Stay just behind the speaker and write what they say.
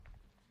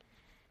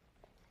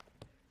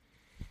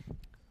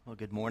Well,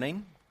 good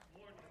morning.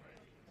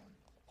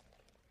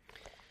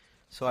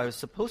 So I was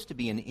supposed to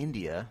be in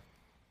India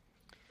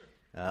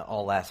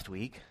all last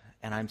week,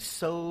 and I'm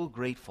so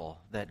grateful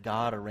that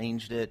God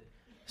arranged it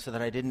so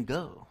that I didn't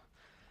go.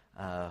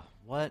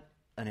 What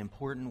an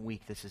important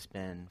week this has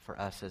been for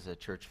us as a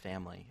church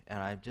family, and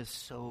I'm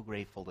just so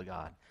grateful to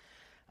God.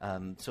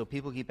 So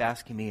people keep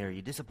asking me, are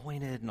you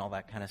disappointed and all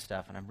that kind of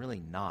stuff, and I'm really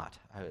not.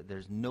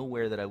 There's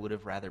nowhere that I would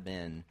have rather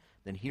been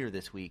than here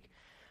this week.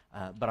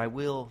 But I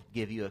will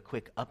give you a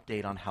quick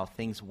update on how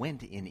things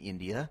went in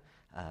India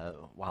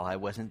while I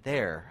wasn't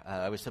there.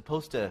 I was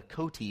supposed to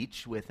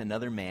co-teach with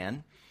another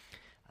man,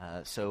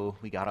 so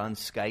we got on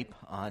Skype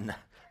on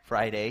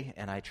Friday,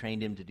 and I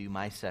trained him to do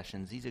my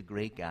sessions. He's a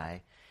great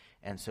guy,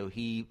 and so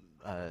he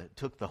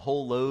took the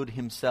whole load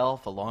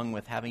himself, along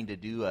with having to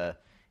do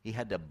he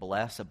had to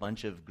bless a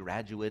bunch of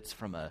graduates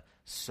from a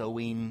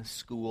sewing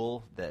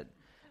school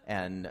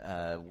and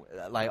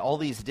like all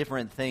these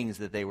different things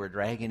that they were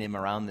dragging him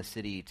around the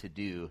city to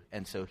do.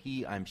 And so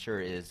he, I'm sure,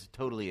 is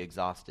totally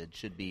exhausted,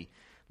 should be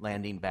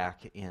landing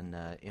back in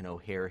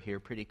O'Hare here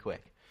pretty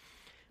quick.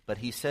 But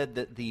he said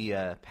that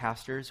the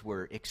pastors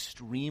were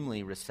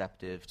extremely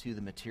receptive to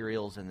the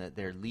materials and that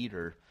their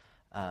leader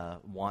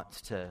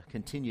wants to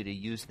continue to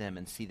use them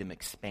and see them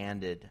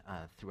expanded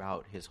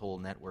throughout his whole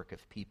network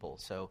of people.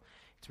 So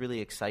it's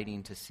really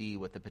exciting to see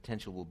what the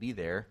potential will be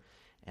there.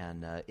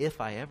 And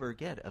if I ever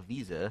get a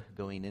visa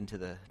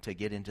to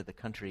get into the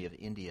country of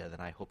India, then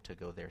I hope to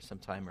go there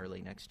sometime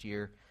early next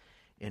year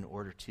in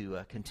order to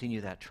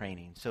continue that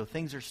training. So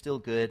things are still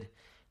good,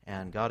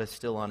 and God is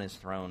still on his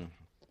throne,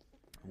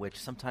 which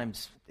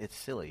sometimes it's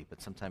silly,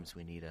 but sometimes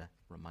we need a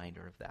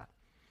reminder of that.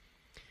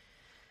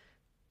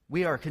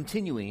 We are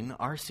continuing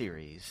our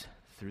series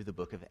through the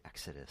book of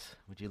Exodus.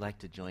 Would you like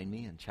to join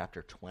me in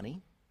chapter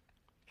 20?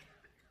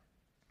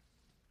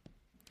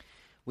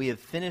 We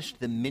have finished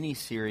the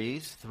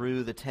mini-series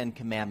through the Ten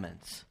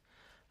Commandments.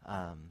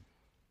 The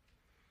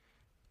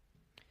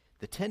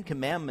Ten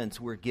Commandments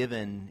were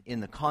given in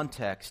the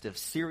context of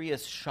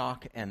serious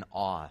shock and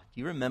awe. Do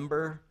you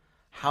remember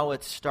how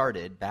it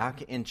started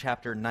back in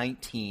chapter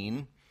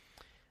 19?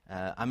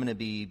 I'm going to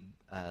be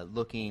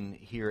looking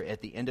here at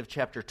the end of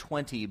chapter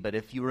 20, but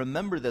if you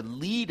remember the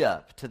lead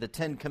up to the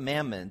Ten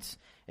Commandments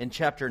in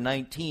chapter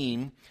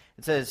 19,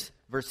 it says,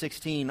 verse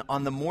 16,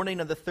 on the morning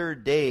of the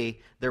third day,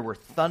 there were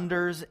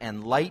thunders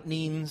and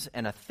lightnings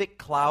and a thick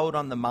cloud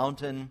on the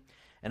mountain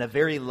and a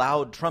very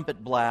loud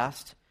trumpet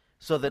blast,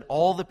 so that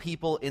all the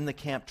people in the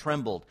camp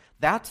trembled.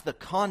 That's the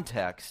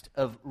context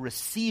of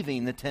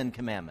receiving the Ten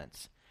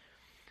Commandments.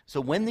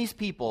 So when these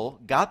people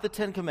got the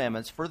Ten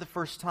Commandments for the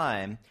first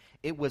time,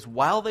 it was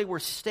while they were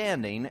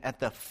standing at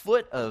the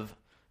foot of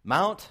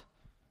Mount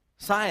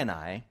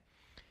Sinai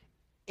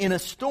in a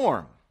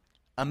storm,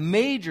 a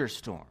major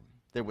storm.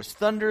 There was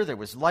thunder, there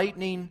was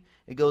lightning.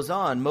 It goes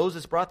on.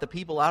 Moses brought the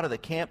people out of the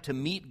camp to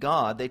meet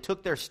God. They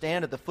took their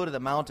stand at the foot of the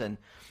mountain.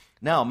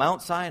 Now,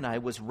 Mount Sinai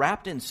was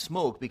wrapped in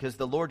smoke because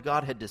the Lord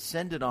God had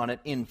descended on it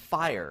in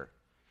fire.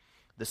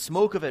 The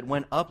smoke of it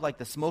went up like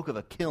the smoke of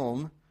a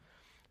kiln,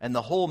 and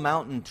the whole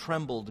mountain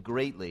trembled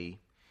greatly.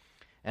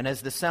 And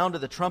as the sound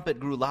of the trumpet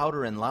grew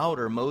louder and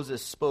louder,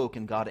 Moses spoke,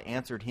 and God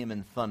answered him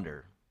in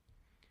thunder.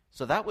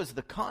 So that was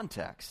the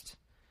context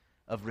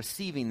of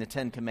receiving the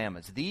Ten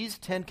Commandments. These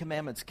Ten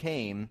Commandments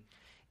came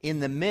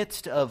in the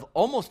midst of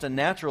almost a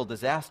natural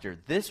disaster.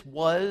 This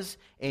was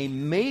a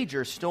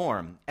major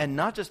storm, and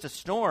not just a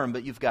storm,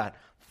 but you've got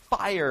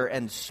fire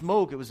and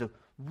smoke. It was a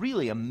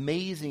really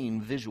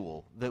amazing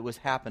visual that was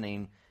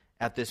happening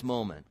at this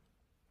moment.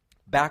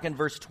 Back in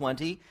verse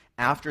 20,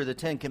 after the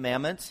Ten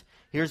Commandments,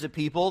 here's a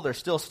people. They're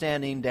still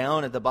standing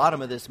down at the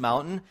bottom of this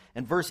mountain.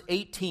 And verse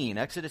 18,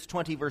 Exodus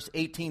 20, verse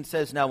 18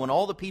 says, now when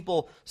all the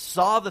people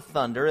saw the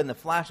thunder and the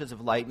flashes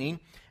of lightning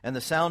and the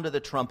sound of the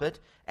trumpet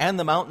and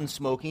the mountain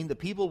smoking, the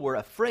people were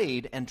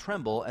afraid and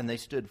trembled, and they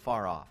stood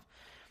far off.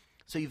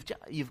 So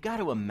you've got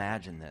to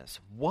imagine this.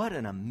 What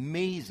an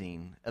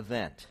amazing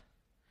event.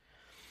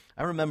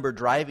 I remember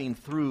driving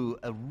through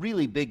a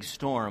really big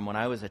storm when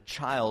I was a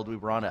child. We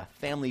were on a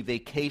family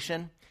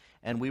vacation,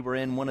 and we were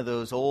in one of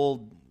those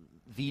old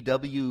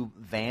VW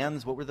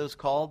vans. What were those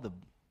called?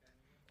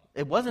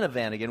 It wasn't a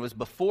Vanagon. It was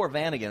before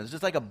Vanagon. It was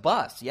just like a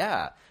bus.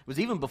 Yeah. It was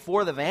even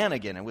before the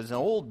Vanagon. It was an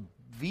old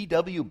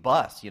VW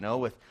bus,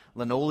 with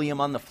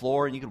linoleum on the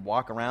floor, and you could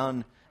walk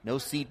around, no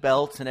seat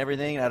belts and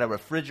everything. It had a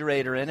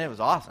refrigerator in it. It was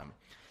awesome.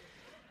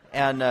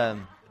 And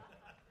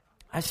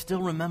I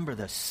still remember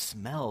the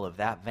smell of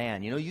that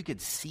van. You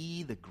could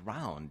see the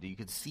ground. You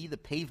could see the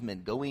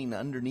pavement going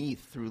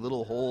underneath through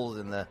little holes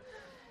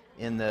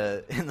in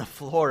the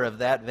floor of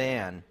that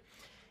van.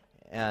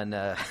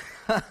 And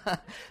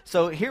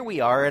so here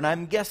we are, and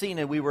I'm guessing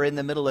that we were in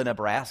the middle of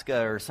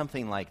Nebraska or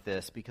something like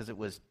this, because it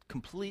was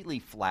completely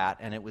flat,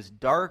 and it was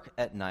dark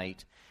at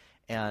night,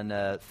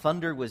 and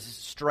thunder was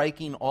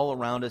striking all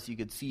around us. You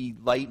could see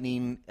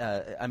lightning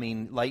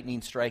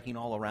striking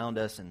all around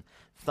us, and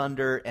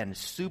thunder and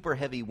super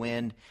heavy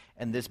wind,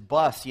 and this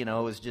bus,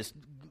 was just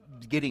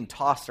getting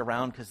tossed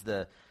around because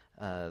the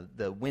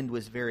The wind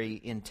was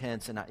very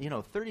intense, and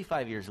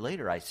 35 years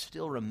later, I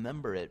still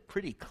remember it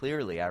pretty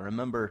clearly. I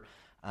remember,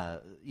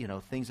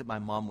 things that my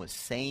mom was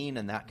saying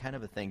and that kind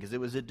of a thing, because it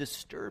was a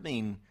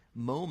disturbing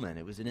moment.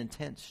 It was an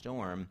intense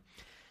storm.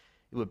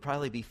 It would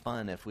probably be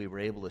fun if we were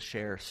able to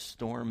share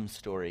storm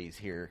stories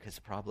here, because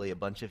probably a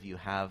bunch of you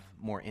have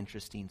more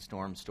interesting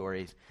storm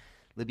stories.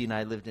 Libby and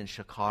I lived in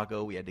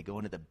Chicago. We had to go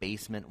into the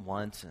basement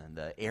once, and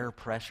the air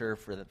pressure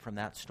from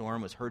that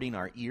storm was hurting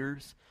our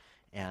ears.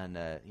 And,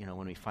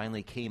 when we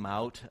finally came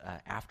out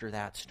after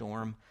that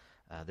storm,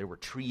 there were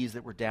trees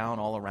that were down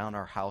all around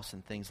our house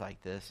and things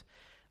like this.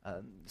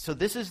 So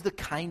this is the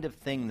kind of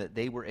thing that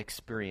they were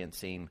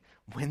experiencing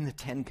when the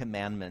Ten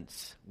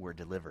Commandments were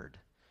delivered.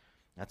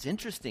 That's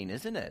interesting,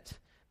 isn't it?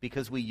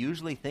 Because we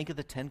usually think of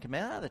the Ten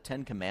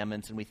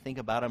Commandments, and we think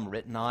about them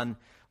written on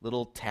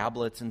little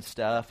tablets and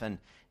stuff, and,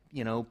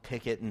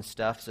 picket and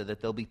stuff, so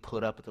that they'll be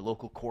put up at the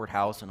local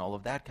courthouse and all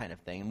of that kind of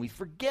thing. And we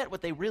forget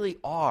what they really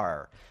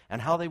are and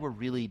how they were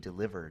really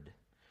delivered.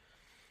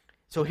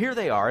 So here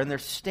they are, and they're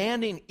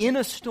standing in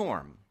a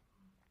storm.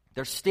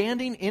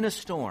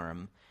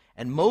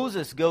 And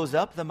Moses goes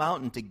up the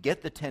mountain to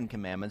get the Ten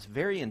Commandments.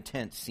 Very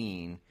intense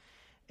scene.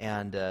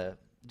 And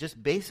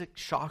just basic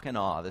shock and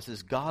awe. This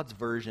is God's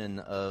version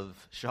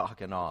of shock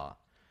and awe.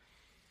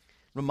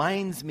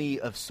 Reminds me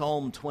of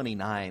Psalm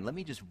 29. Let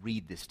me just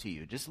read this to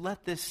you. Just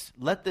let this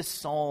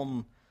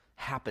psalm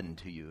happen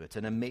to you. It's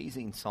an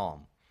amazing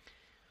psalm.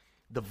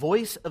 The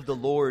voice of the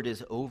Lord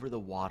is over the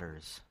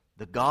waters.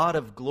 The God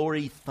of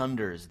glory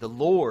thunders. The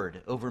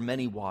Lord over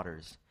many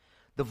waters.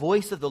 The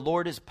voice of the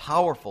Lord is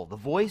powerful. The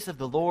voice of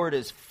the Lord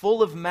is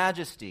full of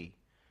majesty.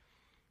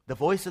 The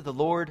voice of the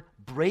Lord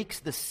breaks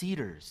the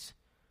cedars.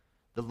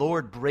 The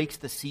Lord breaks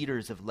the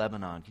cedars of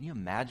Lebanon. Can you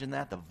imagine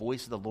that? The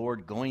voice of the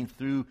Lord going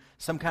through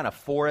some kind of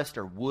forest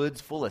or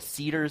woods full of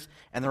cedars,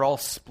 and they're all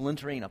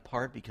splintering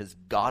apart because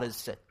God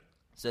has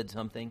said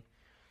something.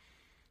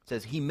 It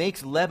says, He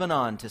makes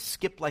Lebanon to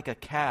skip like a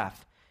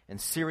calf and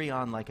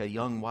Sirion like a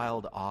young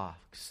wild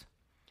ox.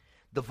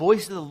 The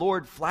voice of the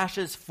Lord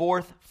flashes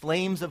forth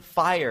flames of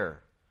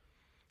fire.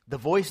 The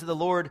voice of the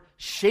Lord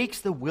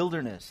shakes the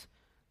wilderness.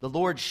 The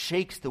Lord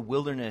shakes the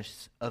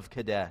wilderness of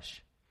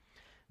Kadesh.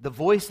 The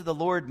voice of the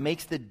Lord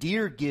makes the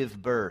deer give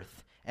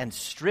birth and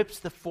strips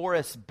the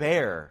forest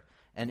bare,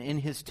 and in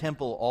his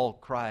temple all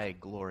cry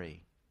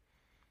glory.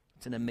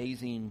 It's an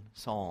amazing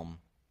psalm.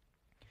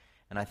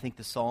 And I think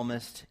the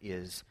psalmist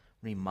is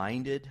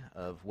reminded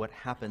of what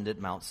happened at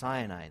Mount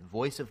Sinai. The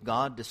voice of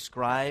God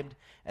described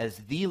as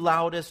the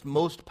loudest,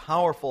 most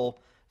powerful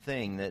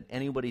thing that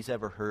anybody's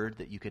ever heard,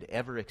 that you could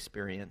ever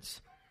experience.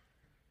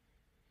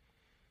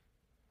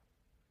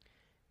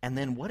 And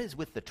then what is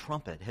with the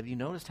trumpet? Have you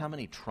noticed how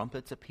many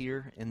trumpets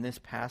appear in this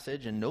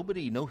passage? And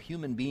no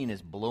human being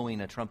is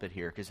blowing a trumpet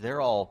here, because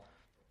they're all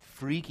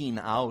freaking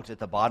out at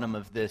the bottom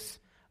of this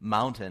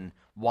mountain,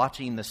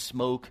 watching the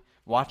smoke,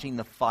 watching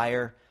the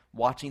fire,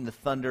 watching the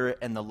thunder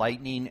and the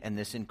lightning, and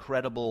this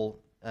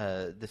incredible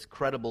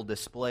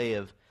display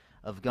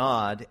of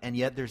God. And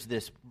yet there's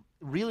this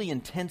really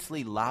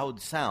intensely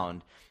loud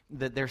sound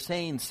that they're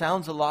saying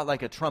sounds a lot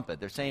like a trumpet.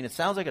 They're saying it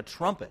sounds like a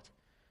trumpet.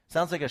 It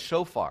sounds like a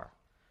shofar.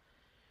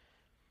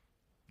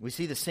 We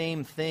see the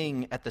same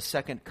thing at the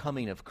second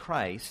coming of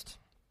Christ.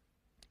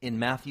 In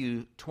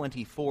Matthew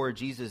 24,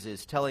 Jesus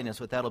is telling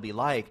us what that'll be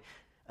like.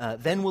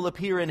 Then will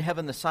appear in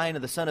heaven the sign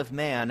of the Son of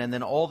Man, and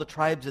then all the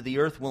tribes of the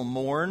earth will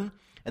mourn,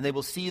 and they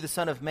will see the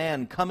Son of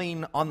Man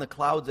coming on the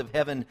clouds of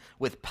heaven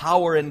with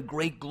power and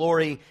great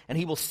glory, and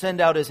he will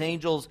send out his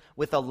angels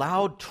with a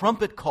loud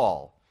trumpet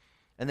call,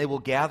 and they will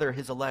gather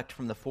his elect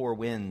from the four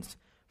winds,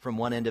 from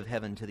one end of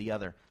heaven to the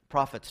other.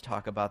 Prophets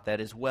talk about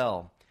that as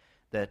well,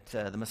 that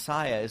the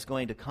Messiah is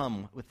going to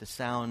come with the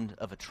sound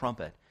of a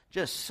trumpet.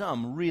 Just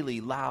some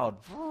really loud,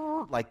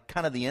 like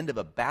kind of the end of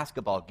a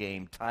basketball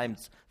game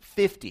times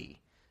 50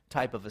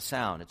 type of a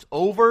sound. It's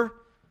over,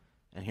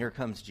 and here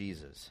comes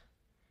Jesus.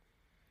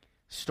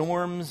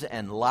 Storms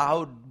and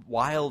loud,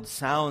 wild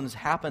sounds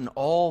happen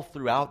all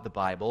throughout the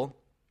Bible,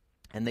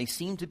 and they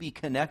seem to be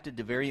connected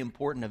to very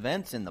important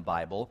events in the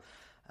Bible.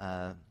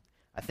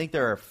 I think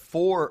there are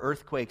 4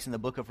 earthquakes in the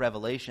book of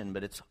Revelation,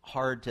 but it's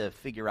hard to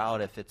figure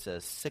out if it's a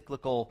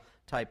cyclical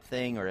type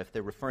thing or if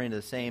they're referring to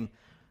the same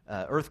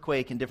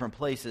earthquake in different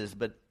places.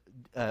 But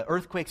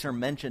earthquakes are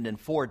mentioned in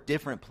 4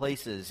 different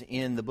places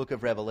in the book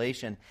of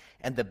Revelation,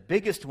 and the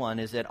biggest one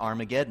is at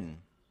Armageddon,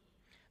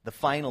 the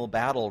final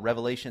battle,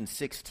 Revelation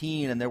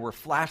 16, and there were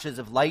flashes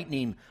of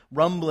lightning,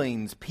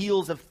 rumblings,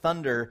 peals of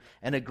thunder,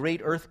 and a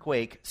great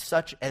earthquake,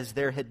 such as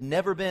there had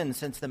never been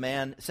since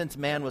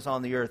man was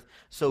on the earth.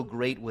 So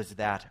great was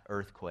that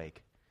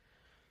earthquake.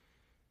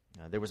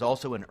 There was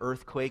also an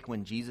earthquake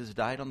when Jesus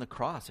died on the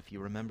cross, if you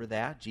remember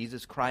that.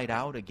 Jesus cried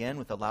out again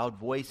with a loud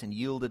voice and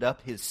yielded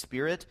up his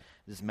spirit.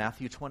 This is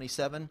Matthew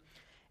 27.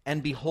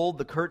 And behold,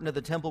 the curtain of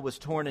the temple was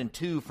torn in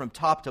two from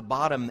top to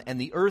bottom, and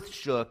the earth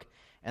shook,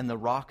 and the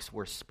rocks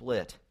were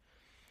split.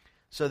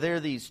 So there are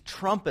these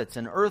trumpets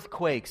and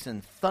earthquakes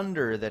and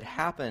thunder that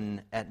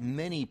happen at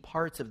many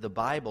parts of the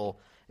Bible,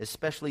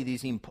 especially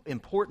these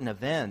important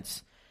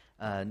events.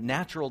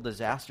 natural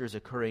disasters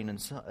occurring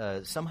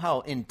and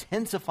somehow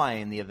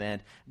intensifying the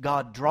event,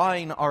 God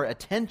drawing our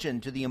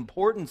attention to the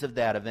importance of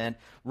that event,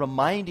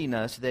 reminding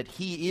us that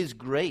He is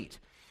great.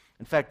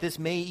 In fact, this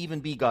may even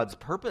be God's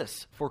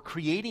purpose for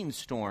creating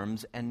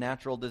storms and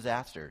natural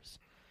disasters.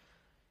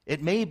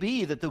 It may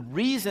be that the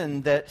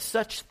reason that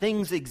such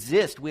things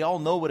exist, we all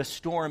know what a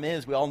storm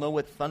is, we all know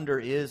what thunder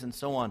is, and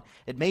so on.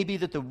 It may be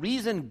that the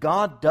reason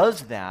God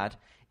does that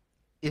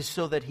is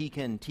so that He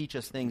can teach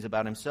us things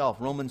about Himself.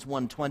 Romans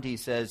 1:20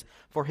 says,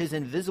 "For His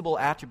invisible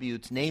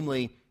attributes,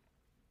 namely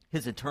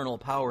His eternal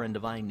power and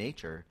divine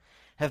nature,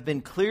 have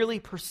been clearly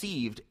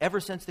perceived ever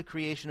since the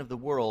creation of the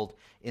world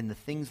in the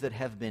things that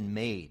have been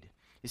made."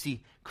 You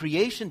see,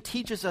 creation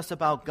teaches us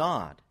about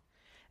God.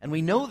 And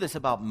we know this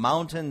about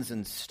mountains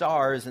and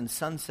stars and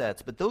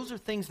sunsets, but those are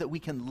things that we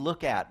can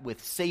look at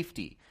with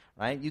safety,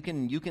 right? You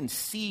can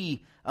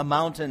see a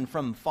mountain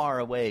from far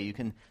away. You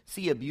can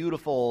see a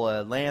beautiful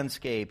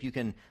landscape. You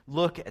can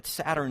look at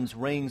Saturn's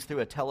rings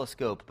through a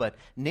telescope, but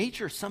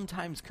nature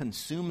sometimes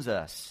consumes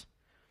us.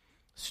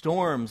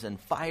 Storms and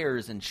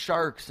fires and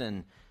sharks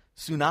and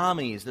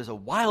tsunamis, there's a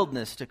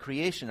wildness to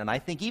creation, and I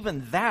think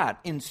even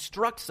that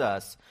instructs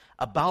us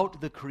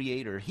about the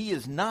Creator. He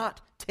is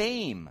not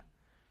tame.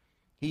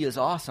 He is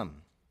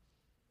awesome.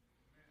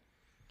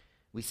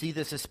 We see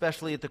this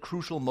especially at the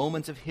crucial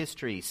moments of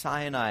history.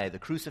 Sinai, the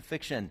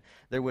crucifixion.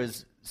 There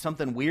was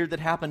something weird that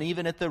happened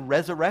even at the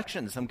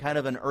resurrection, some kind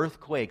of an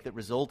earthquake that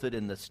resulted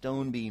in the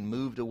stone being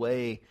moved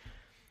away.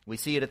 We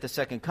see it at the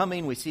second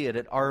coming. We see it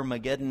at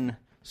Armageddon.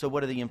 So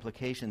what are the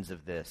implications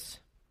of this?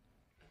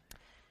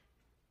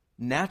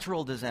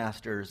 Natural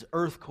disasters,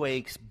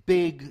 earthquakes,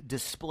 big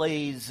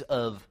displays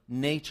of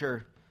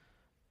nature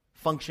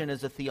function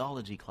as a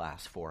theology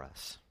class for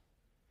us.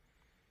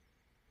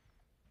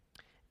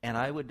 And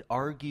I would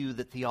argue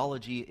that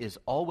theology is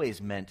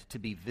always meant to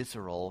be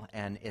visceral,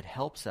 and it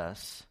helps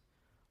us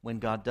when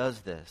God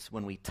does this.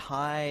 When we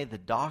tie the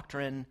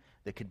doctrine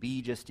that could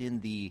be just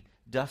in the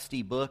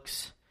dusty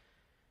books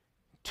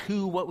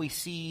to what we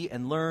see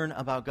and learn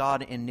about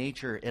God in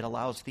nature, it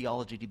allows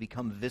theology to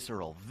become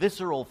visceral.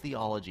 Visceral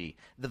theology.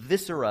 The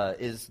viscera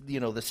is,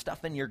 the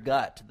stuff in your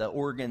gut, the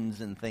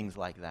organs and things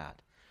like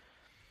that.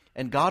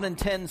 And God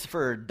intends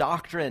for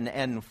doctrine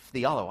and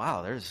theology.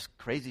 Wow, there's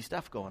crazy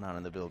stuff going on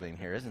in the building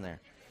here, isn't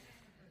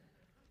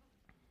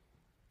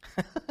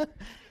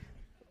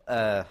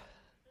there?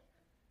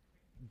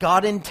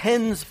 God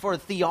intends for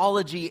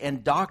theology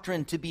and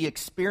doctrine to be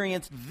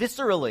experienced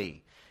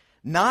viscerally,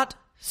 not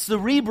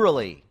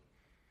cerebrally.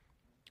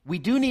 We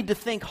do need to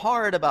think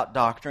hard about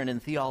doctrine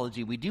and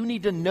theology. We do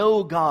need to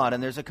know God,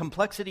 and there's a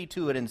complexity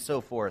to it and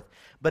so forth.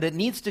 But it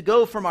needs to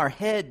go from our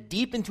head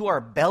deep into our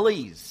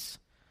bellies.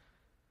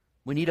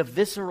 We need a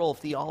visceral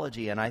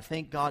theology, and I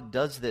think God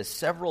does this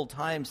several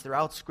times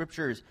throughout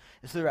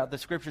the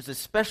Scriptures,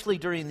 especially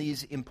during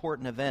these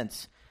important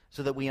events,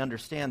 so that we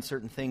understand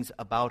certain things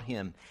about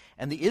Him.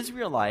 And the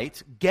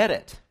Israelites get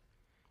it.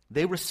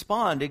 They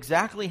respond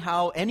exactly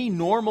how any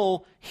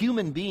normal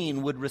human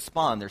being would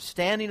respond. They're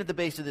standing at the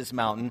base of this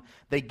mountain.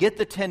 They get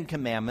the 10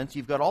 Commandments.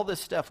 You've got all this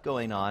stuff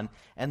going on.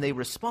 And they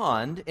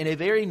respond in a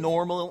very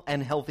normal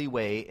and healthy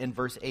way in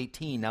verse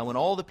 18. Now, when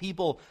all the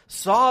people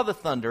saw the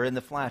thunder and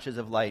the flashes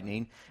of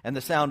lightning and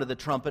the sound of the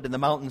trumpet and the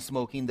mountain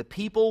smoking, the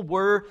people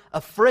were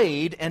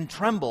afraid and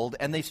trembled,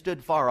 and they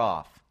stood far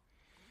off.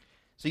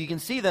 So you can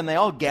see them, they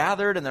all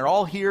gathered, and they're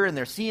all here, and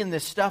they're seeing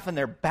this stuff, and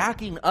they're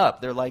backing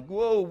up. They're like,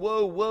 whoa,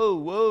 whoa, whoa,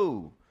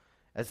 whoa,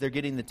 as they're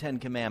getting the 10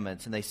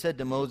 Commandments. And they said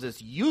to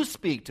Moses, "You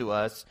speak to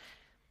us,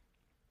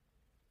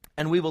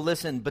 and we will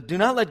listen, but do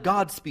not let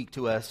God speak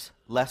to us,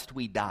 lest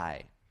we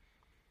die."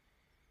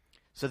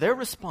 So their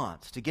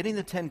response to getting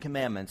the 10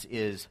 Commandments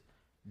is,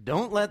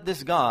 don't let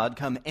this God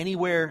come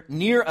anywhere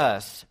near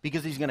us,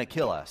 because He's going to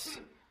kill us.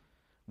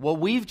 What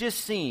we've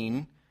just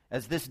seen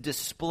as this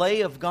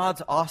display of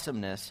God's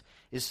awesomeness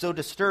is so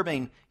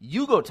disturbing.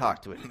 You go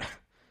talk to Him.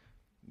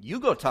 You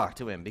go talk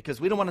to Him,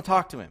 because we don't want to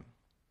talk to Him.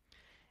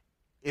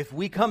 If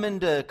we come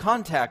into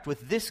contact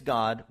with this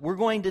God, we're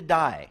going to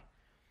die.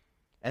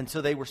 And so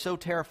they were so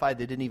terrified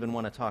they didn't even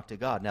want to talk to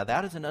God. Now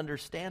that is an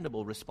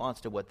understandable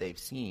response to what they've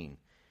seen.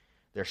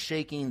 They're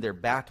shaking, they're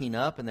backing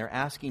up, and they're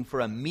asking for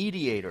a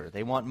mediator.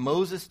 They want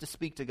Moses to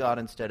speak to God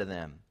instead of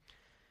them.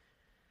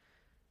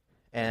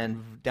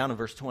 And down in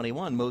verse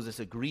 21,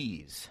 Moses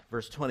agrees.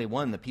 Verse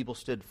 21, the people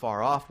stood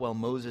far off while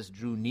Moses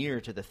drew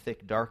near to the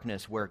thick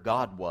darkness where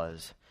God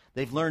was.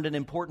 They've learned an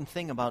important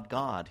thing about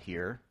God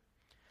here,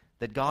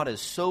 that God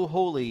is so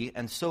holy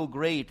and so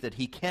great that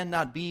He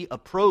cannot be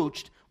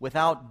approached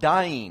without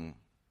dying.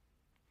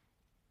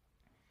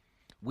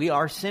 We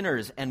are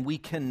sinners, and we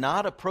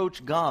cannot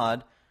approach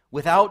God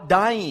without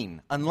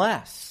dying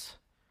unless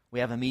we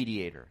have a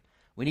mediator.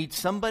 We need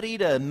somebody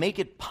to make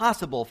it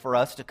possible for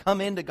us to come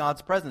into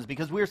God's presence,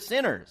 because we're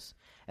sinners.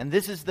 And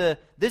this is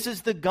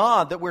the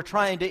God that we're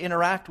trying to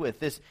interact with,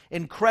 this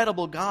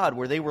incredible God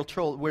where they were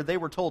told,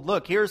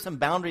 look, here are some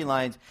boundary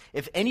lines.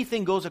 If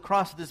anything goes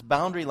across this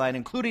boundary line,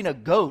 including a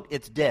goat,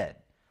 it's dead.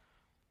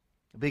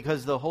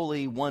 Because the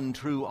holy, one,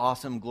 true,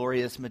 awesome,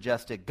 glorious,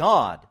 majestic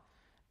God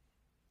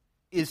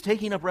is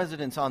taking up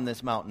residence on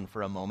this mountain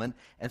for a moment,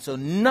 and so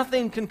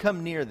nothing can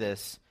come near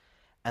this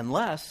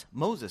unless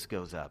Moses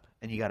goes up,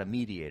 and you got a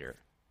mediator.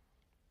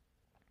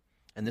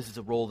 And this is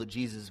a role that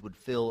Jesus would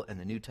fill in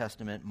the New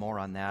Testament. More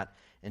on that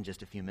in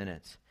just a few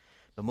minutes.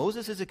 But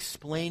Moses is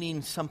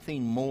explaining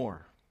something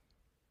more.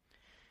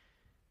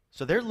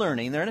 So they're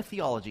learning, they're in a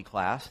theology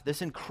class,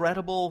 this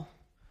incredible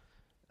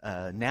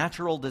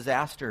natural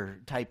disaster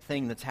type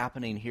thing that's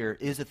happening here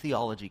is a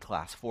theology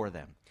class for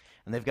them.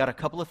 And they've got a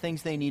couple of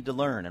things they need to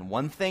learn. And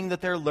one thing that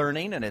they're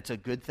learning, and it's a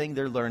good thing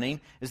they're learning,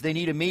 is they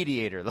need a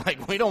mediator.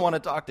 Like, we don't want to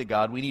talk to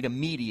God, we need a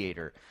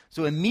mediator.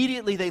 So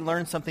immediately they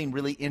learn something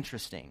really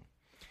interesting.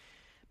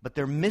 But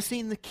they're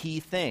missing the key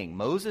thing.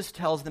 Moses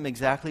tells them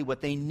exactly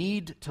what they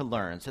need to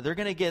learn. So they're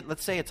going to get,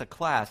 let's say it's a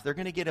class, they're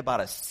going to get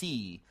about a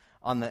C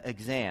on the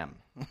exam.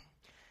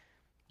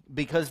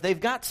 Because they've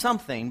got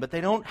something, but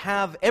they don't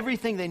have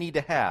everything they need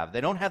to have.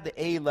 They don't have the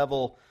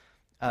A-level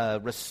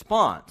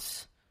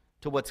response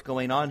to what's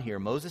going on here.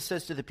 Moses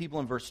says to the people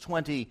in verse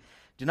 20,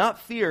 "Do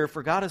not fear,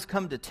 for God has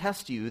come to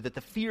test you, that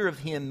the fear of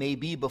him may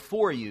be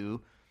before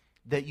you,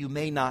 that you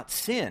may not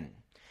sin."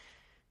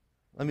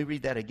 Let me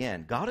read that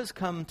again. God has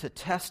come to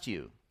test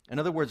you. In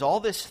other words, all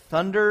this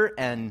thunder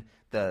and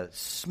the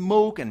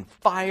smoke and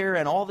fire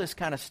and all this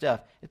kind of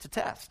stuff, it's a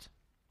test.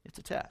 It's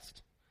a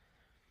test.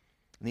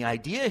 And the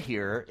idea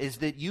here is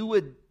that you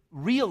would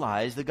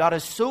realize that God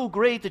is so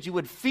great that you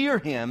would fear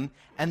him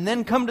and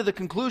then come to the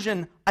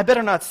conclusion, I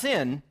better not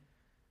sin.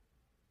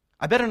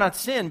 I better not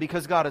sin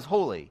because God is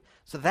holy.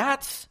 So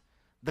that's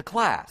the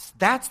class.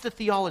 That's the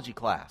theology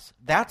class.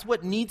 That's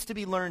what needs to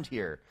be learned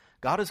here.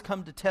 God has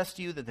come to test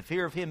you, that the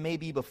fear of him may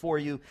be before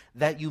you,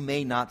 that you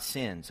may not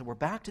sin. So we're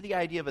back to the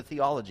idea of a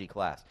theology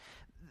class.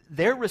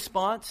 Their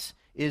response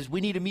is, we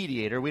need a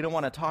mediator, we don't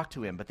want to talk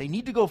to him. But they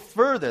need to go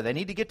further. They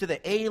need to get to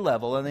the A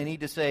level, and they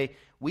need to say,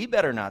 we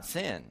better not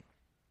sin,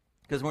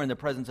 because we're in the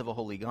presence of a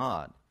holy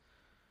God.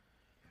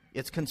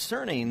 It's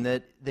concerning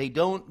that they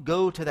don't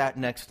go to that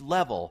next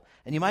level.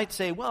 And you might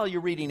say, well,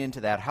 you're reading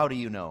into that. How do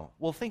you know?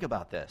 Well, think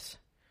about this.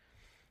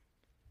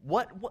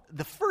 What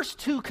the first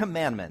two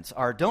commandments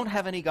are, don't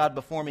have any God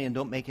before me and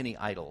don't make any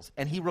idols.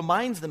 And he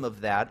reminds them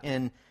of that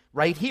in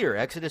right here,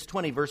 Exodus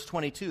 20, verse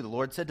 22. The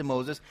Lord said to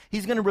Moses,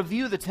 he's going to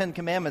review the 10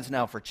 commandments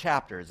now for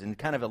chapters and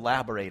kind of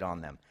elaborate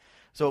on them.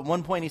 So at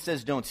one point he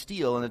says, don't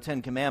steal in the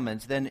 10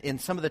 commandments. Then in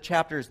some of the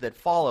chapters that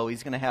follow,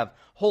 he's going to have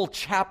whole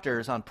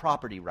chapters on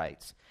property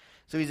rights.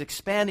 So he's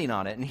expanding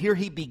on it. And here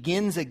he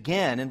begins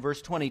again in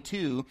verse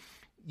 22.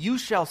 You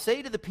shall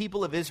say to the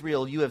people of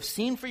Israel, you have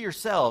seen for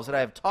yourselves that I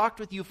have talked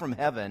with you from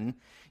heaven.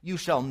 You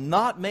shall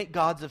not make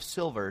gods of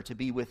silver to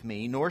be with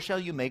me, nor shall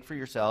you make for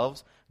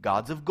yourselves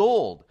gods of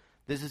gold.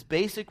 This is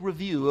basic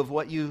review of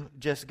what you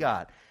just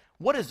got.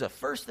 What is the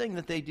first thing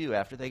that they do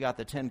after they got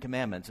the 10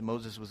 commandments and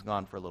Moses was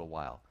gone for a little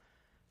while?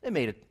 They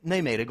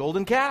made a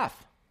golden calf.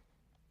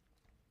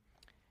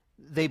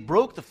 They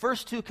broke the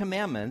first two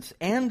commandments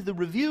and the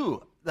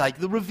review, like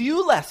the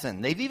review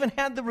lesson. They've even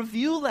had the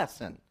review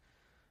lesson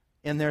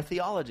in their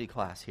theology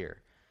class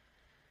here.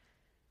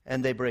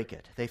 And they break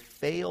it. They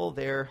fail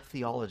their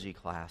theology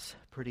class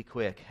pretty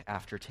quick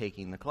after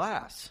taking the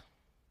class.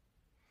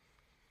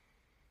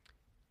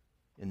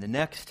 In the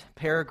next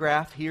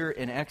paragraph here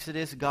in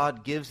Exodus,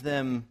 God gives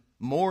them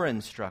more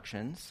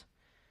instructions.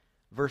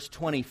 Verse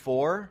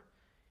 24,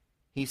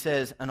 he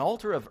says, an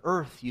altar of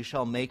earth you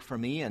shall make for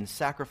me and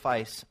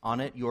sacrifice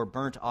on it your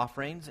burnt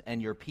offerings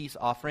and your peace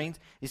offerings.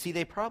 You see,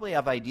 they probably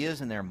have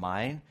ideas in their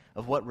mind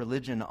of what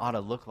religion ought to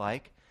look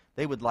like.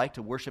 They would like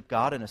to worship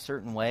God in a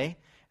certain way,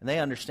 and they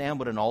understand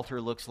what an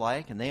altar looks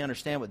like, and they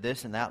understand what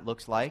this and that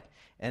looks like.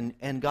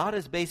 And God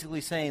is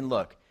basically saying,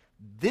 look,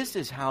 this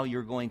is how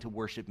you're going to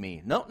worship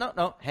me.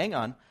 No, hang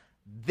on.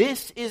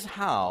 This is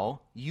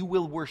how you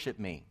will worship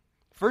me.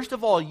 First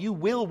of all, you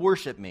will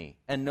worship me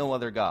and no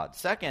other God.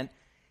 Second,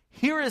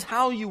 here is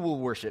how you will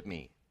worship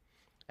me.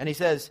 And he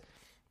says,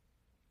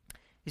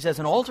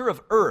 an altar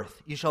of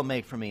earth you shall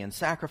make for me, and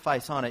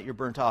sacrifice on it your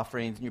burnt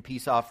offerings and your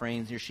peace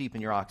offerings, your sheep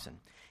and your oxen.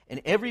 In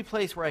every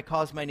place where I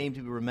cause my name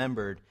to be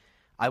remembered,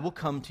 I will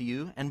come to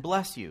you and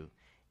bless you.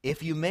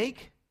 If you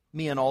make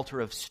me an altar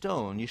of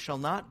stone, you shall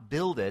not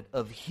build it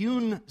of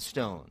hewn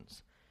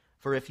stones.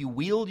 For if you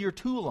wield your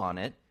tool on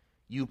it,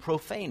 you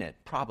profane it,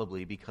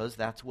 probably because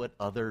that's what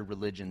other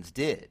religions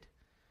did.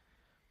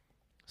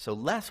 So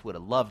Les would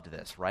have loved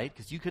this, right?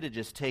 Because you could have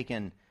just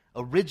taken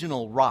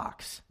original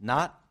rocks,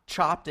 not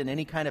chopped in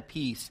any kind of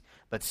piece,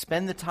 but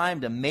spend the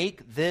time to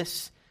make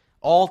this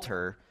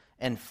altar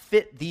and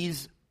fit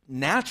these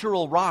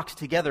natural rocks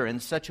together in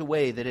such a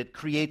way that it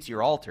creates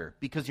your altar,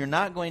 because you're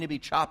not going to be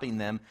chopping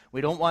them.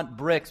 We don't want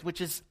bricks, which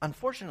is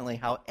unfortunately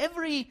how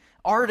every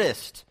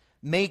artist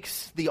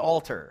makes the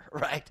altar,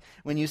 right?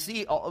 When you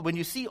see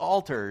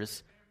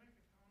altars,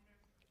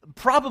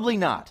 probably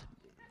not.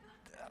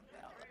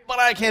 But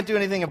I can't do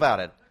anything about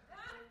it.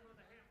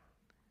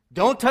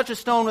 Don't touch a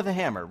stone with a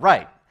hammer,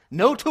 right?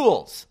 No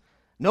tools.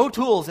 No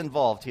tools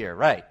involved here,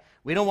 right?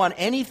 We don't want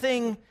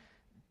anything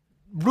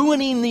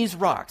ruining these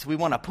rocks. We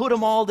want to put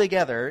them all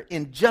together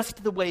in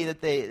just the way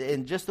that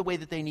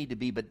they need to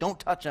be, but don't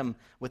touch them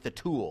with a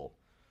tool.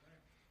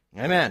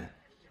 Amen.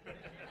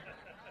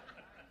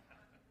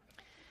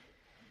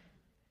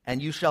 And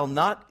you shall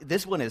not,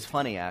 this one is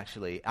funny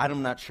actually.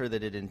 I'm not sure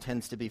that it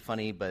intends to be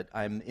funny, but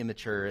I'm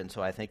immature and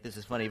so I think this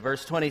is funny.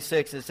 Verse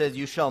 26, it says,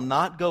 you shall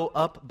not go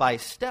up by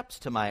steps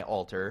to my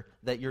altar,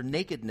 that your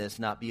nakedness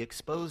not be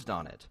exposed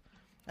on it.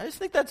 I just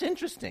think that's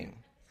interesting.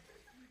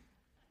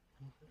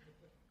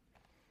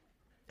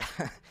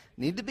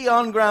 Need to be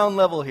on ground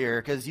level here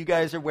because you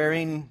guys are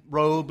wearing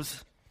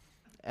robes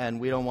and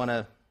we don't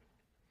want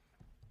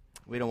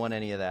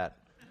any of that.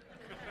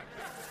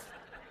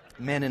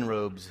 Men in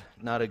robes,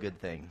 not a good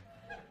thing.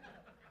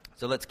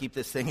 So let's keep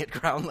this thing at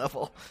ground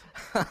level.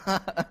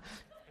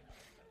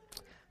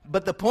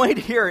 But the point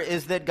here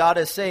is that God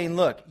is saying,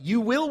 look,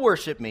 you will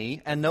worship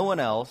me and no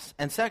one else.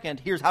 And second,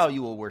 here's how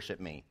you will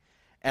worship me.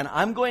 And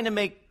I'm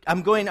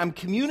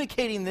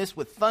communicating this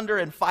with thunder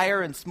and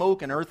fire and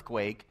smoke and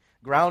earthquake.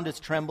 Ground is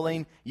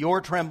trembling,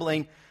 you're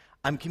trembling.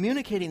 I'm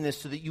communicating this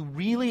so that you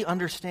really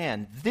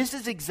understand this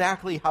is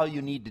exactly how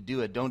you need to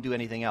do it. Don't do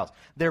anything else.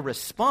 Their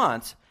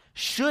response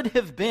should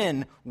have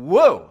been,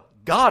 whoa,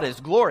 God is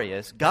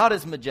glorious, God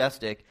is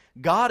majestic,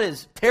 God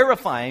is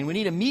terrifying, we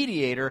need a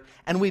mediator,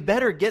 and we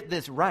better get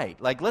this right.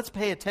 Like, let's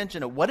pay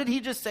attention to, what did he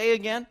just say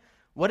again?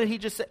 What did he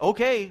just say?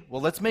 Okay,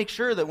 well, let's make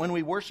sure that when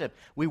we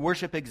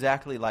worship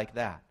exactly like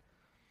that.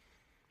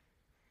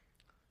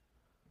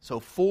 So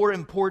 4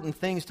 important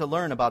things to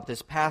learn about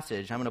this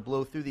passage. I'm going to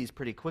blow through these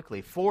pretty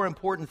quickly. 4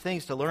 important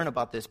things to learn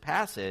about this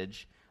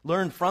passage.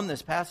 Learn from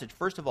this passage.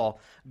 First of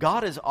all,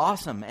 God is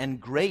awesome and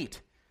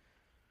great,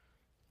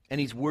 and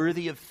he's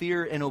worthy of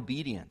fear and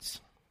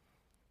obedience.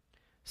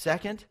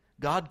 Second,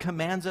 God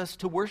commands us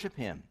to worship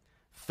him.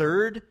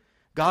 Third,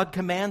 God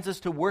commands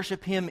us to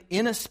worship him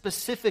in a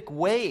specific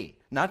way,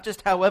 not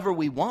just however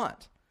we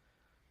want.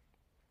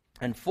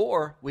 And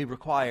 4, we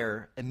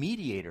require a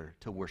mediator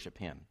to worship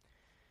him.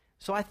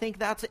 So I think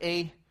that's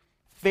a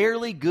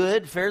fairly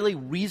good, fairly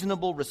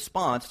reasonable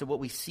response to what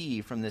we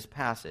see from this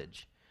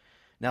passage.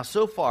 Now,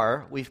 so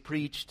far, we've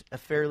preached a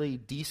fairly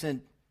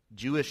decent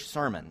Jewish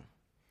sermon.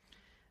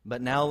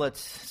 But now let's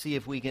see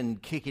if we can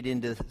kick it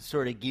into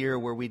sort of gear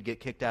where we'd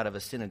get kicked out of a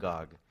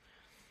synagogue.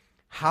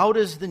 How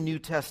does the New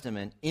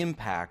Testament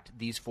impact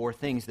these 4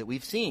 things that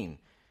we've seen?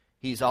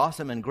 He's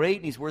awesome and great,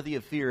 and he's worthy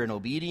of fear and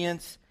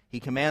obedience. He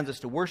commands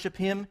us to worship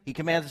him. He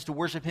commands us to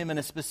worship him in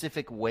a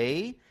specific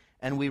way.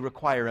 And we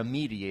require a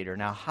mediator.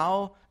 Now,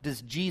 how does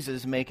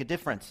Jesus make a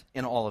difference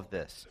in all of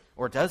this?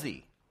 Or does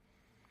he?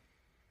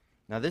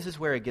 Now, this is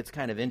where it gets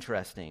kind of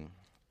interesting.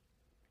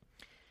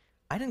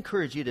 I'd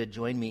encourage you to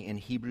join me in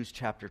Hebrews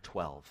chapter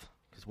 12,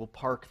 because we'll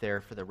park there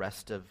for the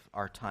rest of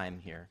our time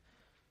here.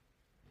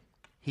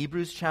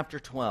 Hebrews chapter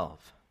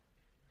 12.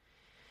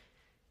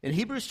 In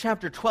Hebrews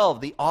chapter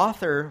 12, the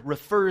author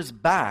refers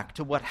back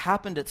to what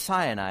happened at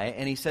Sinai,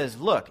 and he says,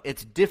 look,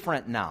 it's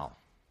different now.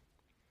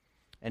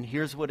 And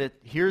here's what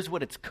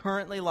it's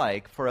currently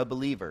like for a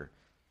believer.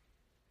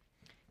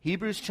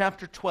 Hebrews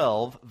chapter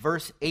 12,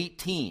 verse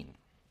 18.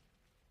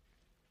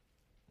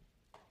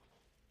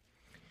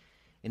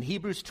 In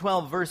Hebrews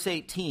 12, verse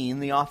 18,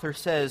 the author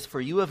says, for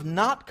you have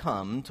not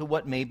come to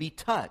what may be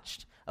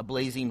touched, a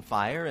blazing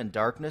fire and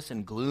darkness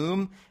and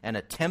gloom and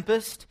a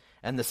tempest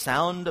and the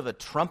sound of a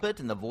trumpet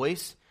and a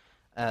voice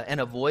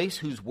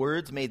whose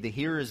words made the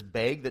hearers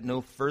beg that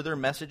no further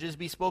messages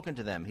be spoken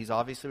to them. He's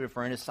obviously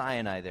referring to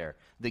Sinai there,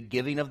 the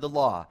giving of the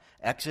law.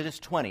 Exodus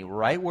 20,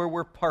 right where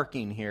we're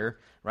parking here,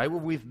 right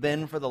where we've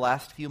been for the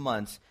last few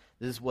months.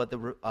 This is what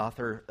the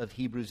author of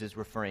Hebrews is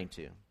referring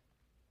to.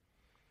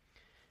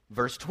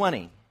 Verse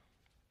 20,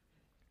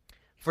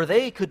 for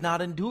they could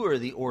not endure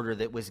the order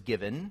that was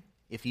given,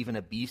 if even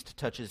a beast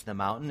touches the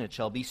mountain, it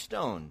shall be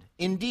stoned.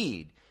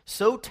 Indeed,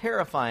 so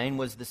terrifying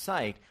was the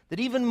sight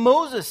that even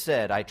Moses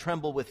said, I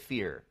tremble with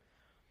fear.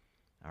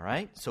 All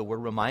right, so we're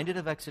reminded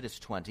of Exodus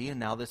 20, and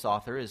now this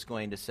author is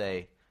going to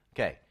say,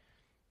 okay,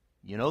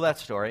 you know that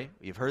story,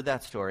 you've heard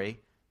that story,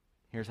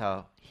 here's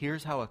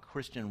how a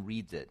Christian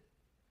reads it.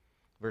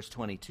 Verse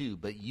 22,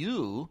 but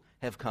you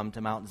have come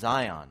to Mount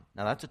Zion.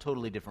 Now that's a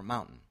totally different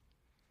mountain.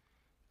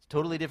 It's a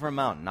totally different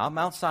mountain, not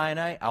Mount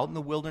Sinai, out in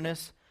the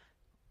wilderness,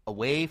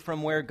 away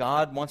from where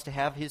God wants to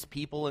have his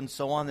people and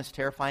so on, this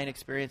terrifying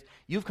experience.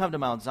 You've come to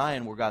Mount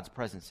Zion where God's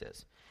presence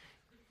is.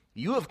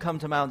 You have come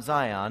to Mount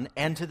Zion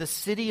and to the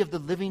city of the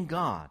living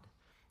God,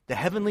 the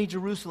heavenly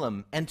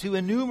Jerusalem, and to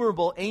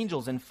innumerable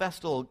angels in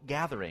festal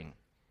gathering.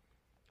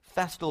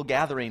 Festal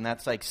gathering,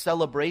 that's like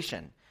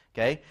celebration.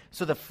 Okay?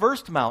 So the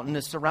first mountain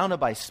is surrounded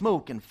by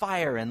smoke and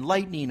fire and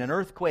lightning and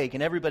earthquake,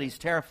 and everybody's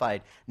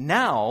terrified.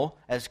 Now,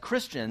 as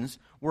Christians,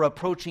 we're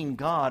approaching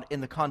God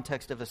in the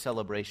context of a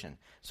celebration.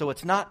 So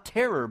it's not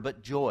terror,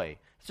 but joy.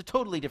 It's a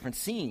totally different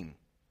scene.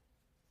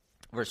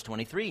 Verse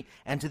 23,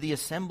 and to the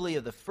assembly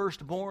of the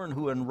firstborn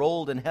who are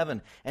enrolled in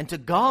heaven, and to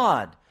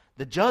God,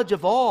 the judge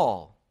of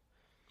all,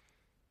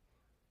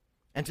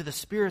 and to the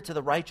spirits of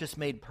the righteous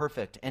made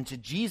perfect, and to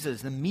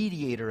Jesus, the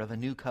mediator of a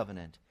new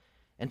covenant,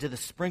 and to the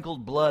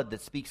sprinkled blood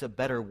that speaks a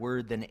better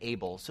word than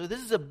Abel. So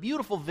this is a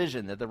beautiful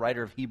vision that the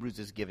writer of Hebrews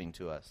is giving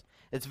to us.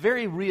 It's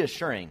very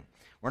reassuring.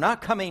 We're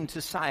not coming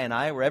to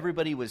Sinai where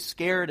everybody was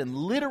scared and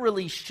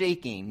literally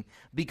shaking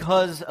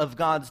because of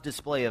God's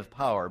display of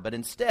power. But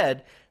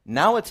instead,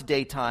 now it's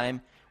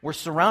daytime. We're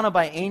surrounded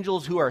by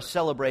angels who are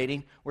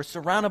celebrating. We're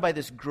surrounded by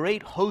this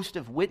great host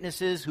of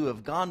witnesses who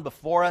have gone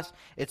before us.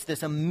 It's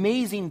this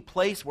amazing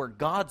place where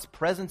God's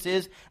presence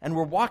is, and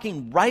we're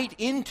walking right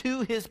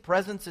into his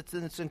presence. It's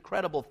this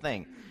incredible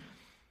thing.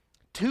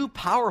 Two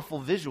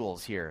powerful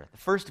visuals here. The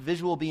first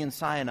visual being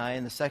Sinai,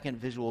 and the second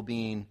visual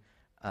being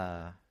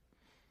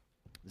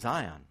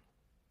Zion.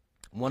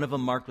 One of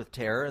them marked with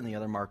terror, and the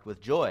other marked with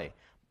joy.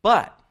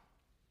 But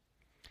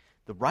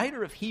the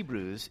writer of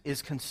Hebrews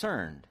is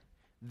concerned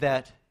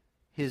that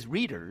his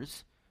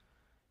readers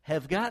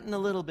have gotten a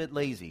little bit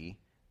lazy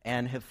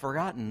and have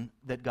forgotten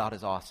that God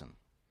is awesome.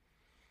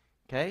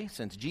 Okay?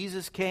 Since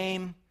Jesus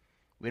came,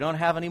 we don't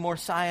have any more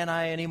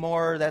Sinai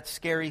anymore, that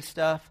scary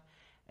stuff,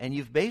 and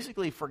you've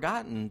basically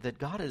forgotten that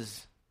God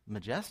is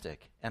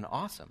majestic and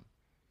awesome.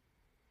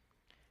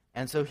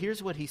 And so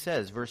here's what he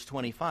says, verse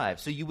 25.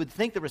 So you would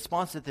think the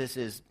response to this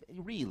is,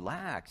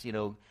 relax,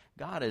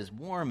 God is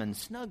warm and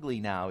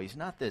snuggly now. He's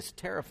not this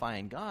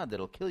terrifying God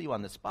that'll kill you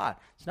on the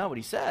spot. It's not what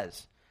he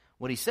says.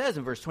 What he says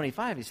in verse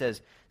 25, he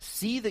says,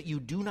 see that you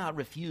do not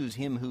refuse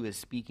him who is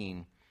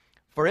speaking.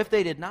 For if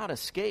they did not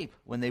escape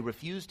when they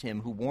refused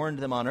him who warned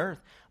them on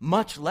earth,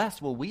 much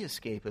less will we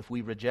escape if we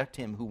reject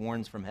him who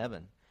warns from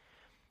heaven.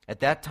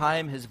 At that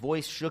time his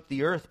voice shook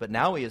the earth, but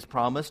now he has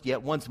promised,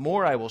 yet once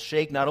more I will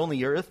shake not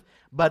only earth,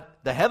 but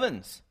the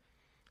heavens.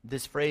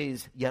 This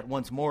phrase, yet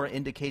once more,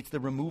 indicates the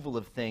removal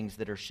of things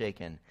that are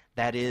shaken.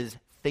 That is,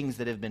 things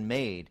that have been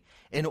made,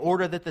 in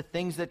order that the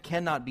things that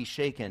cannot be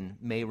shaken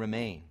may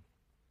remain.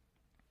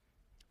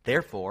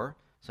 Therefore,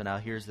 so now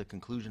here's the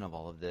conclusion of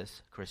all of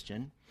this,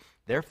 Christian.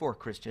 Therefore,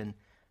 Christian,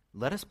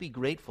 let us be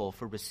grateful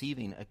for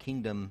receiving a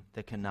kingdom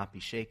that cannot be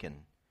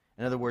shaken.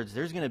 In other words,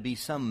 there's going to be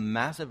some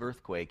massive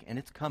earthquake, and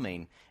it's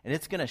coming, and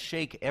it's going to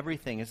shake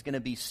everything. It's going to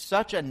be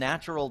such a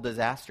natural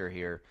disaster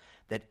here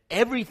that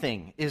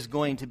everything is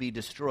going to be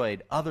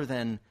destroyed other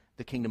than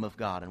the kingdom of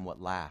God and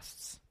what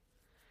lasts.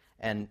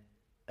 And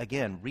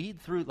again, read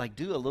through,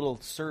 do a little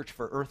search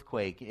for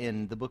earthquake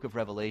in the book of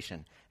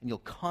Revelation, and you'll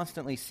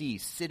constantly see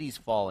cities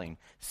falling,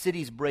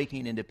 cities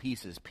breaking into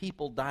pieces,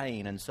 people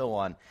dying, and so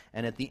on.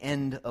 And at the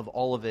end of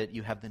all of it,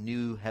 you have the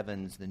new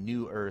heavens, the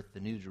new earth, the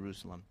new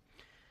Jerusalem.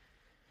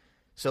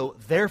 So,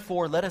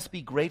 therefore, let us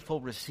be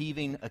grateful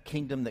receiving a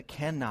kingdom that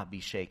cannot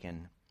be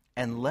shaken,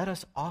 and let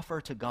us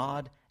offer to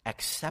God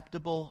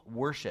acceptable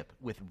worship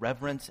with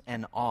reverence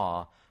and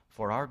awe,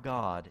 for our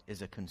God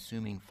is a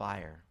consuming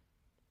fire.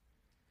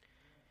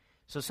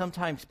 So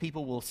sometimes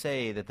people will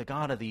say that the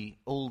God of the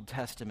Old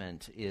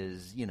Testament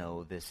is,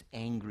 this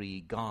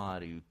angry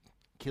God who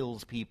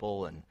kills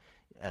people and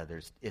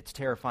it's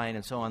terrifying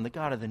and so on. The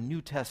God of the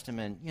New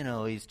Testament,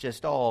 he's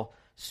just all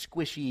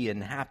squishy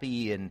and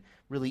happy and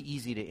really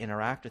easy to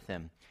interact with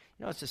him.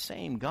 It's the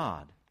same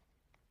God.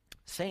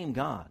 Same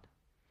God.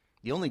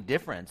 The only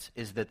difference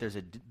is that there's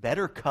a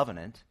better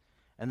covenant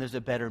and there's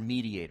a better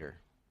mediator.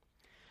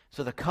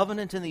 So the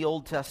covenant in the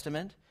Old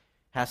Testament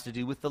has to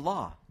do with the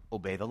law.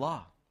 Obey the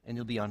law, and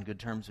you'll be on good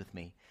terms with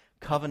me.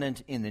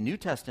 Covenant in the New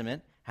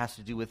Testament has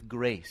to do with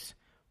grace.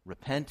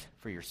 Repent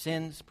for your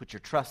sins, put your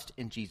trust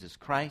in Jesus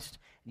Christ,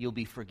 and you'll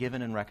be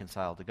forgiven and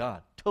reconciled to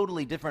God.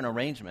 Totally different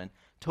arrangement,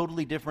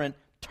 totally different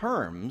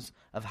terms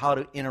of how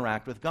to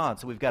interact with God.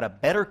 So we've got a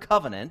better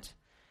covenant,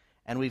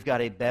 and we've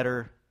got a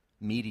better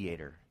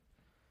mediator.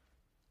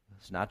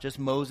 It's not just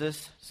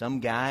Moses, some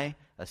guy,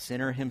 a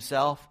sinner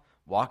himself,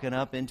 walking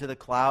up into the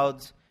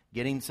clouds,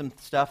 getting some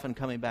stuff and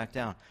coming back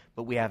down.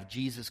 But we have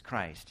Jesus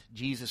Christ.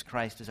 Jesus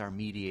Christ is our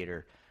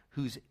mediator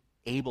who's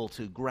able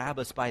to grab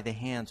us by the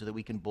hand so that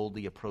we can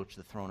boldly approach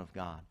the throne of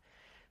God.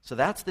 So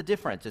that's the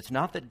difference. It's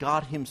not that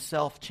God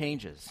himself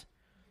changes,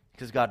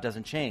 because God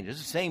doesn't change. It's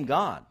the same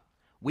God.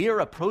 We are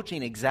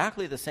approaching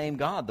exactly the same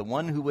God, the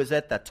one who was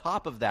at the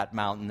top of that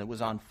mountain that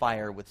was on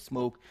fire with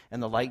smoke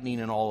and the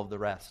lightning and all of the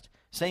rest.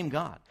 Same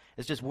God.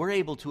 It's just we're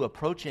able to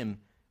approach him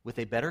with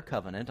a better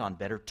covenant on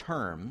better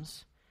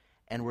terms,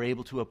 and we're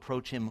able to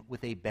approach him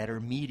with a better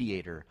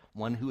mediator,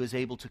 one who is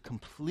able to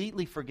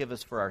completely forgive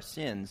us for our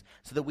sins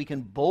so that we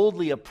can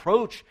boldly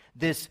approach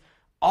this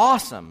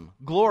awesome,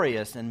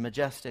 glorious, and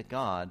majestic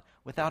God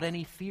without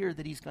any fear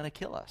that he's going to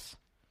kill us.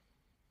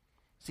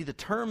 See, the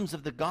terms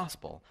of the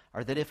gospel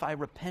are that if I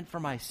repent for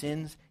my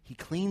sins, he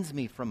cleans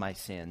me from my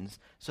sins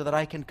so that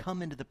I can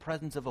come into the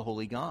presence of a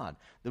holy God.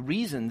 The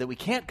reason that we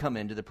can't come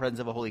into the presence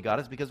of a holy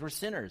God is because we're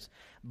sinners.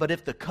 But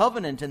if the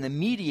covenant and the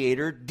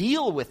mediator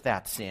deal with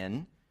that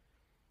sin,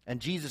 and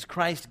Jesus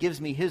Christ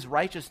gives me his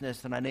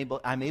righteousness, then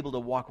I'm able to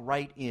walk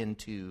right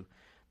into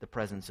the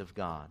presence of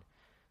God.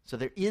 So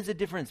there is a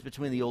difference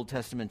between the Old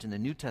Testament and the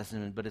New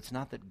Testament, but it's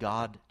not that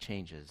God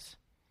changes.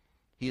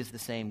 He is the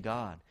same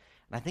God.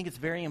 And I think it's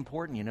very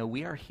important,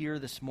 we are here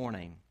this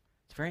morning.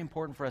 It's very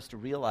important for us to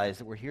realize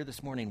that we're here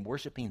this morning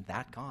worshiping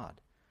that God.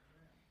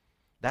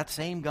 That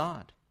same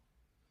God.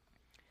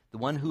 the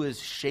one who has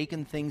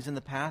shaken things in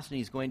the past and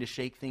he's going to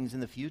shake things in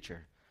the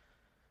future.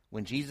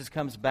 When Jesus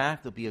comes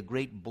back, there'll be a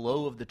great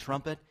blow of the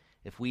trumpet.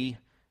 If we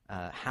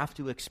have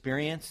to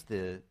experience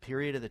the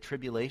period of the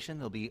tribulation,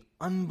 there'll be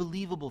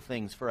unbelievable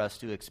things for us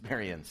to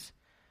experience.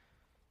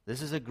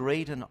 This is a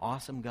great and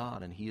awesome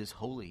God, and he is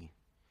holy.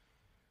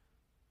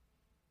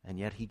 And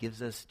yet he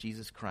gives us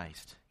Jesus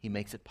Christ. He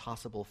makes it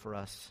possible for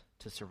us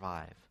to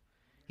survive.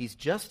 He's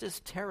just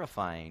as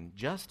terrifying,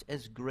 just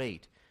as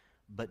great,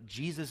 but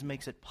Jesus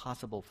makes it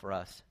possible for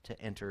us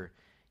to enter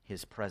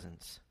his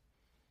presence.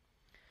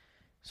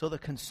 So the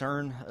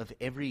concern of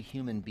every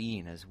human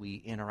being as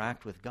we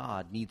interact with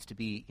God needs to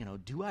be,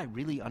 do I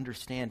really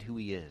understand who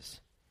he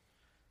is?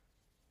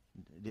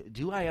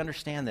 Do I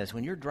understand this?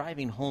 When you're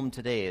driving home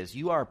today, as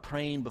you are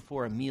praying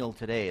before a meal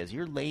today, as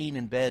you're laying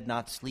in bed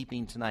not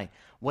sleeping tonight,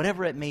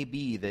 whatever it may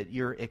be that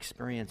you're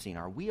experiencing,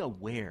 are we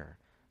aware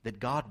that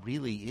God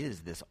really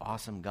is this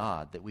awesome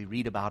God that we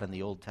read about in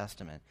the Old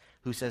Testament,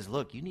 who says,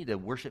 look, you need to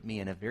worship me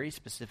in a very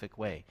specific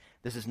way.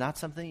 This is not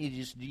something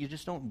you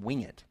just don't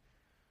wing it.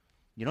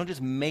 You don't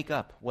just make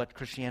up what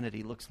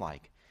Christianity looks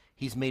like.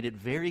 He's made it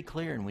very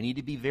clear, and we need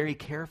to be very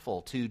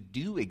careful to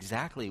do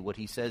exactly what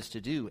he says to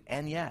do,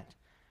 and yet,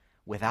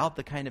 without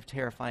the kind of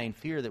terrifying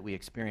fear that we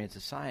experience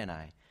at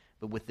Sinai,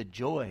 but with the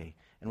joy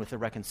and with the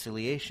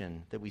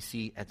reconciliation that we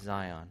see at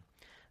Zion.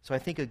 So I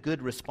think a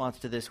good response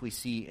to this we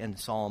see in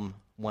Psalm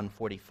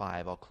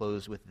 145. I'll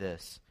close with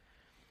this.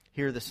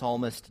 Here the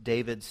psalmist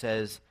David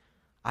says,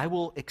 I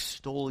will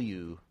extol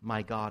you,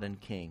 my God and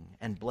King,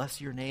 and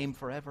bless your name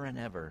forever and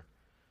ever.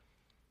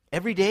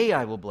 Every day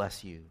I will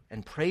bless you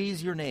and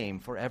praise your name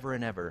forever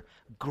and ever.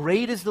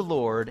 Great is the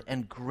Lord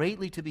and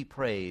greatly to be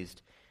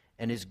praised,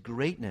 and his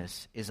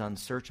greatness is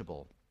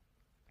unsearchable.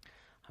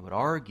 I would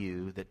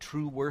argue that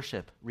true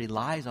worship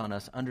relies on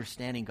us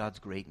understanding God's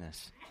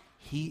greatness.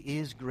 He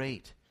is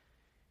great.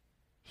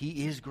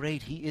 He is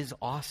great. He is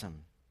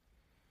awesome.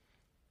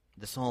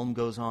 The psalm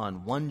goes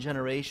on, one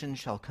generation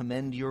shall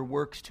commend your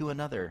works to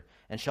another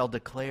and shall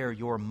declare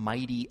your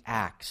mighty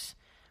acts.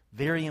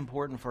 Very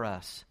important for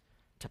us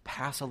to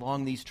pass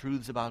along these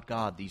truths about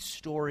God, these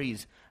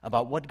stories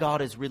about what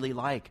God is really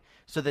like,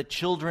 so that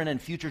children and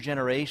future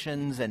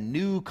generations and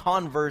new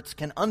converts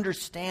can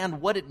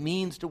understand what it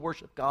means to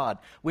worship God.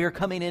 We are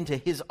coming into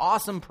his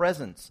awesome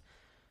presence.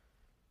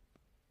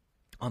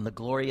 On the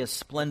glorious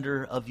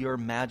splendor of your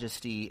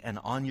majesty and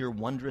on your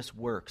wondrous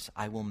works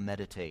I will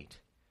meditate.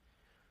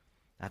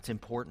 That's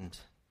important.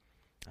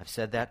 I've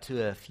said that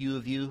to a few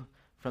of you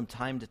from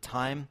time to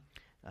time,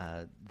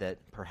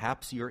 that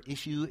perhaps your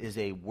issue is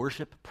a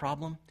worship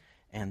problem,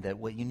 and that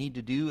what you need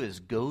to do is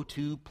go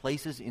to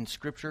places in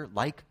Scripture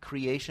like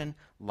creation,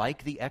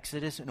 like the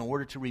Exodus, in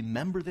order to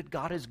remember that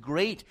God is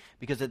great,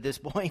 because at this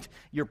point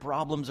your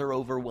problems are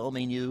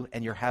overwhelming you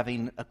and you're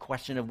having a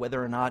question of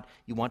whether or not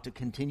you want to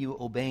continue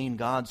obeying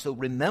God. So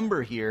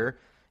remember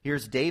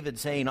here's David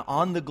saying,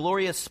 on the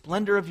glorious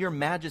splendor of your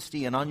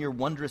majesty and on your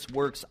wondrous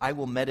works I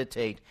will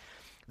meditate.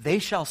 They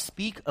shall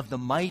speak of the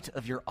might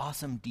of your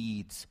awesome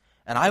deeds,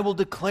 and I will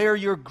declare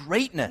your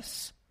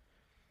greatness.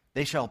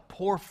 They shall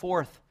pour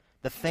forth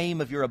the fame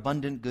of your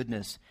abundant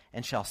goodness,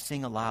 and shall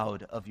sing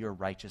aloud of your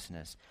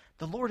righteousness.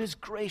 The Lord is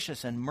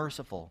gracious and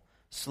merciful,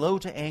 slow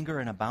to anger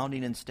and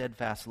abounding in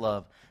steadfast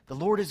love. The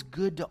Lord is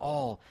good to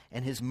all,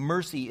 and his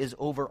mercy is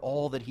over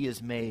all that he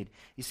has made.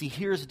 You see,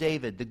 here's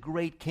David, the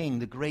great king,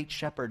 the great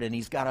shepherd, and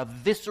he's got a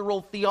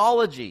visceral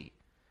theology.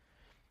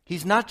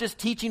 He's not just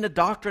teaching a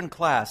doctrine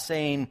class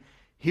saying,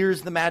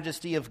 here's the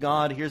majesty of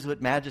God, here's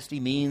what majesty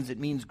means. It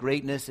means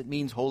greatness, it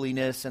means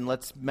holiness, and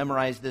let's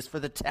memorize this for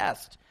the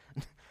test.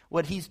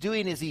 What he's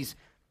doing is he's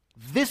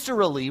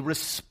viscerally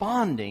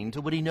responding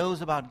to what he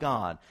knows about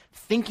God,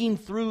 thinking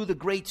through the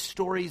great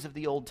stories of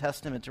the Old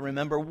Testament to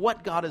remember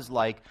what God is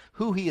like,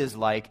 who he is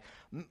like.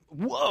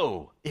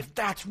 Whoa, if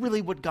that's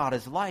really what God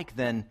is like,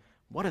 then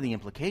what are the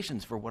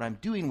implications for what I'm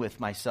doing with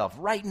myself?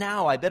 Right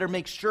now, I better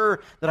make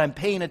sure that I'm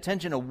paying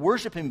attention to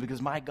worship him,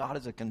 because my God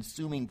is a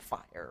consuming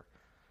fire.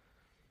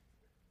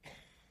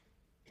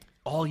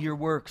 All your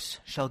works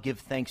shall give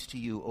thanks to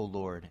you, O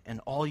Lord,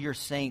 and all your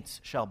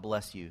saints shall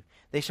bless you.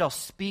 They shall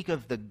speak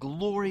of the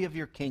glory of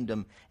your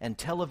kingdom and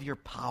tell of your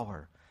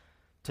power,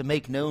 to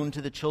make known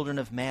to the children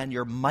of man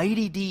your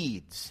mighty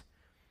deeds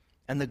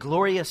and the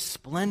glorious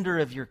splendor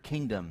of your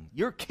kingdom.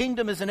 Your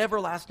kingdom is an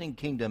everlasting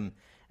kingdom,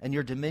 and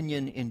your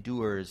dominion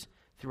endures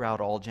throughout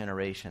all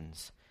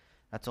generations.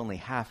 That's only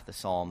half the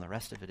psalm. The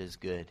rest of it is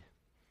good.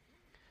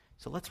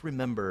 So let's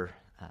remember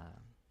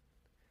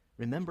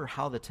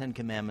how the Ten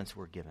Commandments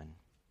were given.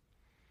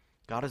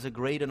 God is a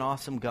great and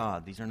awesome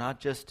God. These are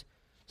not just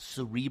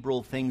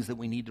cerebral things that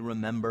we need to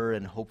remember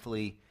and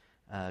hopefully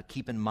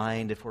keep in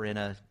mind if we're in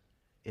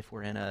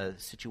a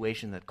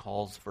situation that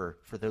calls for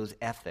those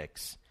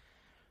ethics.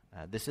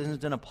 This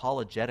isn't an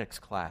apologetics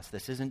class.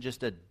 This isn't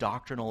just a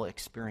doctrinal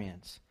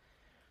experience.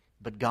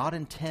 But God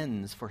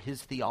intends for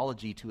his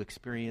theology to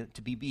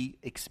be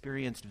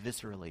experienced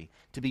viscerally,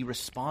 to be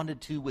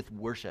responded to with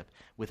worship,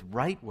 with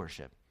right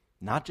worship,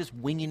 not just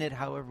winging it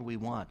however we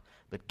want,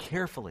 but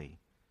carefully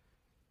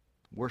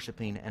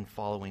worshiping and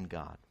following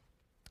God.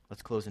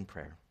 Let's close in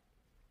prayer.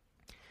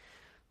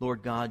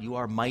 Lord God, you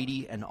are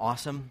mighty and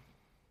awesome.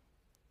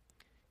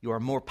 You are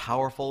more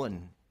powerful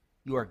and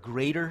you are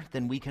greater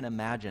than we can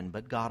imagine.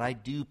 But God, I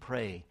do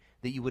pray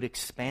that you would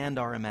expand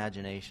our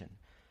imagination.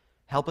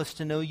 Help us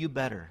to know you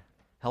better.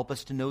 Help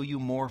us to know you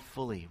more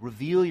fully.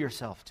 Reveal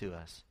yourself to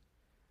us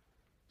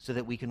so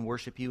that we can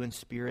worship you in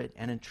spirit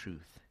and in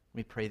truth.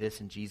 We pray this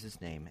in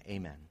Jesus' name.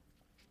 Amen.